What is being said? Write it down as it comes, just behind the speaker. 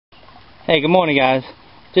Hey, good morning guys.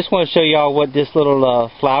 Just want to show y'all what this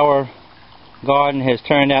little flower garden has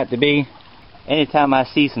turned out to be. Anytime I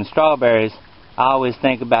see some strawberries, I always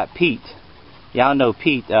think about Pete. Y'all know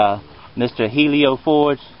Pete, Mr. Helio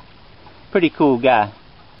Forge. Pretty cool guy.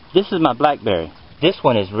 This is my blackberry. This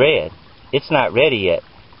one is red. It's not ready yet.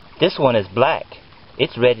 This one is black.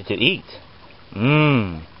 It's ready to eat.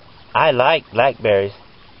 I like blackberries.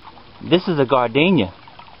 This is a gardenia.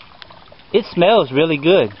 It smells really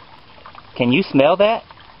good. Can you smell that?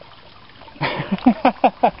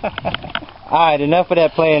 Alright, enough of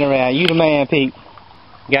that playing around. You the man, Pete.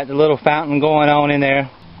 Got the little fountain going on in there.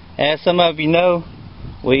 As some of you know,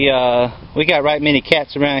 we got right many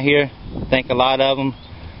cats around here. I think a lot of them.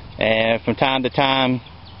 And from time to time,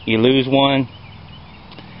 you lose one.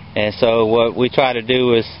 And so what we try to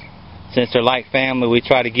do is, since they're like family, we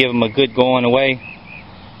try to give them a good going away.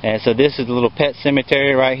 And so this is a little pet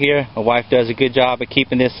cemetery right here. My wife does a good job of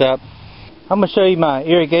keeping this up. I'm going to show you my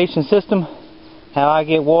irrigation system, how I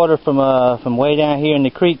get water from way down here in the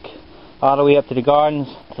creek all the way up to the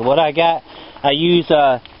gardens. So what I got, I use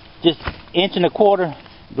just 1.25 inch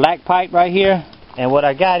black pipe right here, and what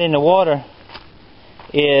I got in the water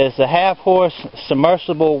is a 1/2 horse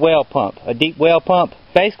submersible well pump, a deep well pump.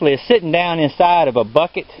 Basically it's sitting down inside of a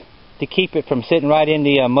bucket to keep it from sitting right in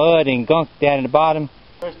the mud and gunk down in the bottom.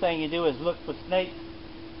 First thing you do is look for snakes.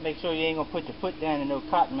 Make sure you ain't going to put your foot down in no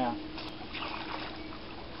cottonmouth.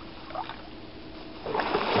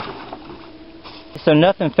 So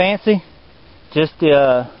nothing fancy, just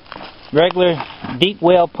the regular deep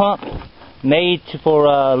well pump made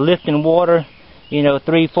for lifting water, you know,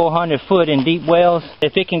 300-400 foot in deep wells.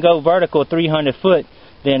 If it can go vertical 300 foot,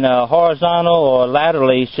 then horizontal or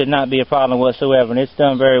laterally should not be a problem whatsoever, and it's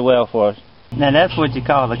done very well for us. Now that's what you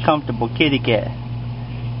call a comfortable kitty cat.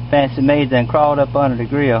 Fancy maid done crawled up under the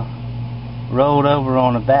grill, rolled over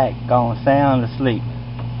on the back, gone sound asleep.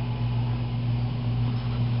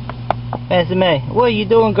 Fancy May, what are you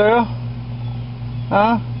doing, girl?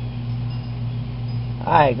 Huh?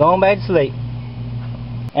 Alright, going back to sleep.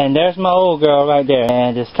 And there's my old girl right there.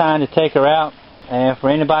 And it's time to take her out. And for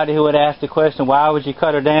anybody who would ask the question, why would you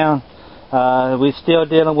cut her down? We're still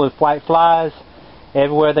dealing with white flies.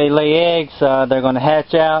 Everywhere they lay eggs, they're going to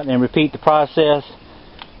hatch out and repeat the process.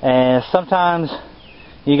 And sometimes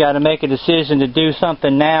you got to make a decision to do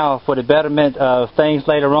something now for the betterment of things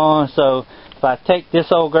later on. So if I take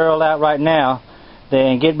this old girl out right now,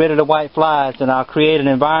 then get rid of the white flies, and I'll create an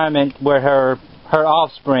environment where her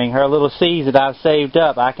offspring, her little seeds that I've saved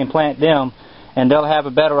up, I can plant them, and they'll have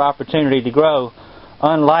a better opportunity to grow,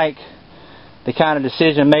 unlike the kind of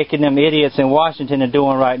decision making them idiots in Washington are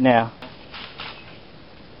doing right now.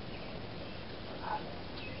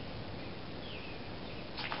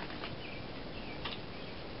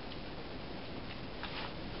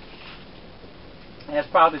 That's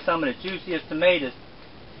probably some of the juiciest tomatoes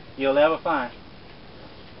you'll ever find.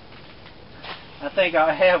 I think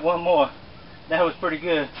I'll have one more. That was pretty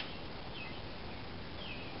good.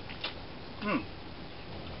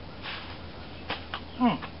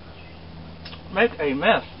 Make a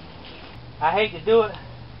mess. I hate to do it,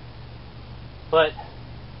 but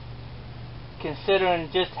considering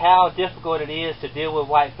just how difficult it is to deal with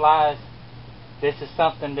white flies, this is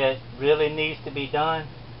something that really needs to be done.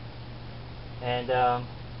 And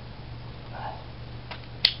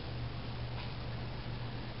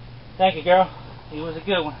thank you, girl. It was a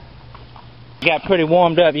good one. Got pretty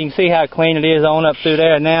warmed up. You can see how clean it is on up through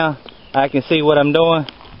there now. I can see what I'm doing.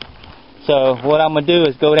 So what I'm going to do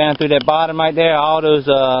is go down through that bottom right there. All those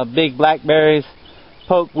big blackberries,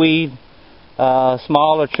 pokeweed,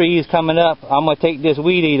 smaller trees coming up. I'm going to take this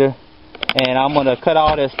weed eater and I'm going to cut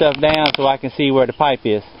all that stuff down so I can see where the pipe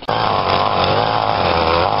is.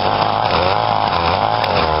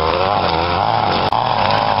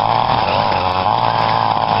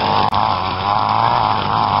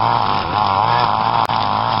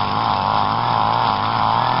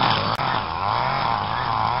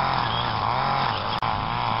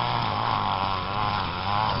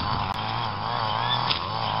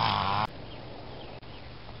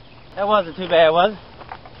 That wasn't too bad, was it?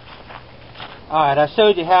 Alright, I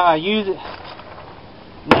showed you how I use it.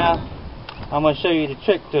 Now, I'm going to show you the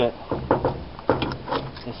trick to it.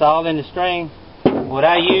 It's all in the string. What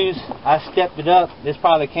I use, I stepped it up. This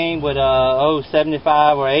probably came with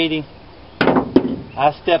 75 or 80.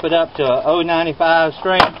 I step it up to a 095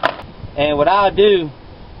 string. And what I'll do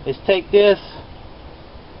is take this,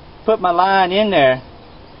 put my line in there,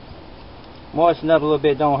 moisten up a little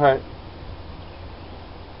bit, don't hurt.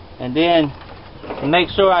 And then, to make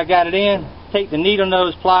sure I got it in, take the needle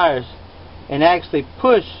nose pliers and actually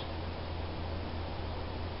push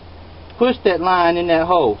push that line in that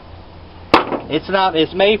hole.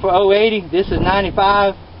 It's made for 080. This is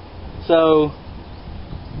 95. So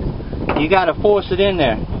you got to force it in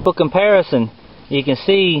there. For comparison, you can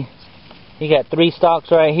see you got 3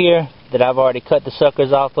 stalks right here that I've already cut the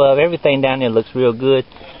suckers off of. Everything down there looks real good.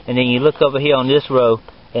 And then you look over here on this row,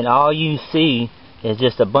 and all you see is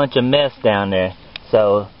just a bunch of mess down there.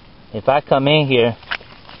 So if I come in here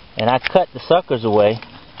and I cut the suckers away,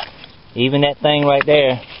 even that thing right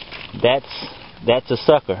there, that's a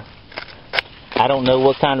sucker. I don't know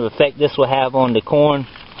what kind of effect this will have on the corn,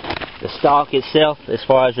 the stalk itself, as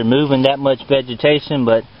far as removing that much vegetation,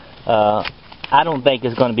 but I don't think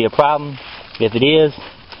it's going to be a problem. If it is,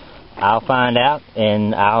 I'll find out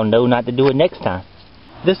and I'll know not to do it next time.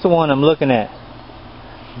 This is the one I'm looking at.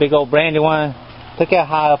 Big old brandywine. Look how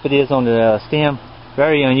high up it is on the stem.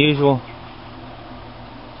 Very unusual.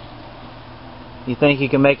 You think you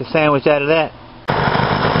can make a sandwich out of that?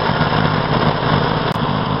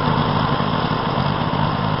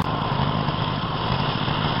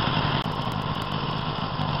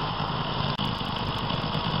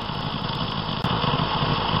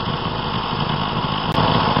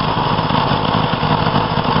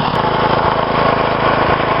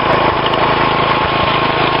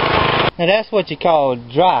 Now that's what you call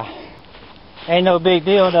dry. Ain't no big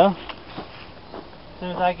deal though. As soon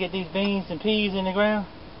as I get these beans and peas in the ground,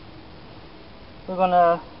 we're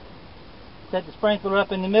gonna set the sprinkler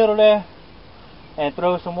up in the middle there and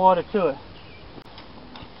throw some water to it.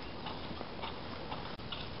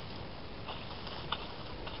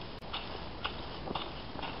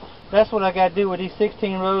 That's what I gotta do with these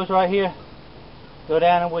 16 rows right here. Go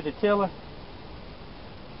down them with the tiller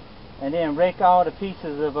and then rake all the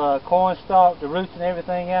pieces of corn stalk, the roots and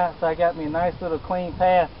everything out, so I got me a nice little clean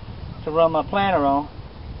path to run my planter on.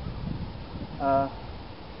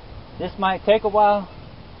 This might take a while.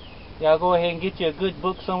 Y'all go ahead and get you a good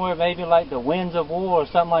book somewhere, maybe like The Winds of War or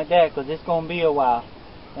something like that, because it's going to be a while.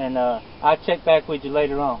 And I'll check back with you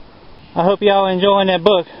later on. I hope y'all enjoying that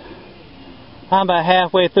book. I'm about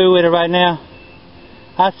halfway through with it right now.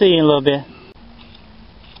 I'll see you in a little bit.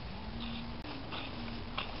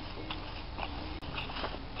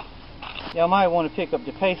 Y'all might want to pick up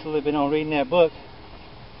the pace a little bit on reading that book.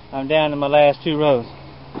 I'm down to my last 2 rows.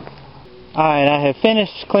 Alright, I have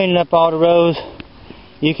finished cleaning up all the rows.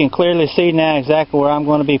 You can clearly see now exactly where I'm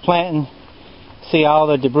going to be planting. See all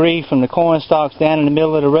the debris from the corn stalks down in the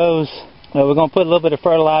middle of the rows. We're going to put a little bit of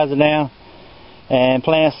fertilizer down and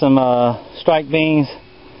plant some strike beans,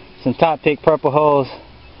 some top pick purple hulls,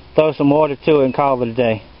 throw some water to it and call it a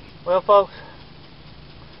day. Well folks,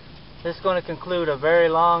 this is going to conclude a very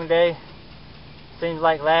long day. Seems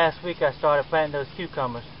like last week I started planting those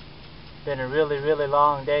cucumbers. Been a really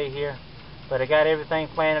long day here, but I got everything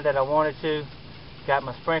planted that I wanted to. Got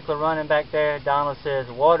my sprinkler running back there. Donald says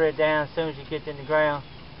water it down as soon as you get in the ground.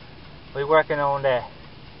 We're working on that.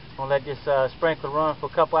 I'm gonna let this sprinkler run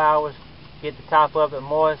for a couple hours, get the top of it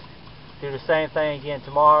moist, do the same thing again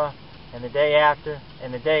tomorrow and the day after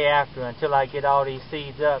and the day after until I get all these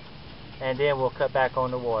seeds up, and then we'll cut back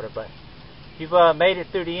on the water. But if you've made it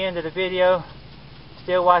through the end of the video,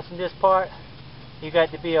 still watching this part, you got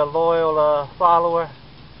to be a loyal follower,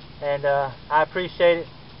 and I appreciate it.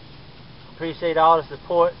 Appreciate all the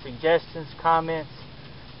support, suggestions, comments,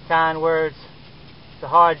 kind words. It's a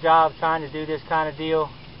hard job trying to do this kind of deal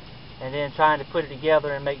and then trying to put it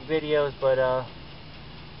together and make videos, but as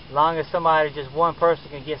long as somebody, just one person,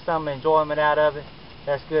 can get some enjoyment out of it,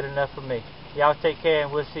 that's good enough for me. Y'all take care,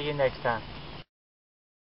 and we'll see you next time.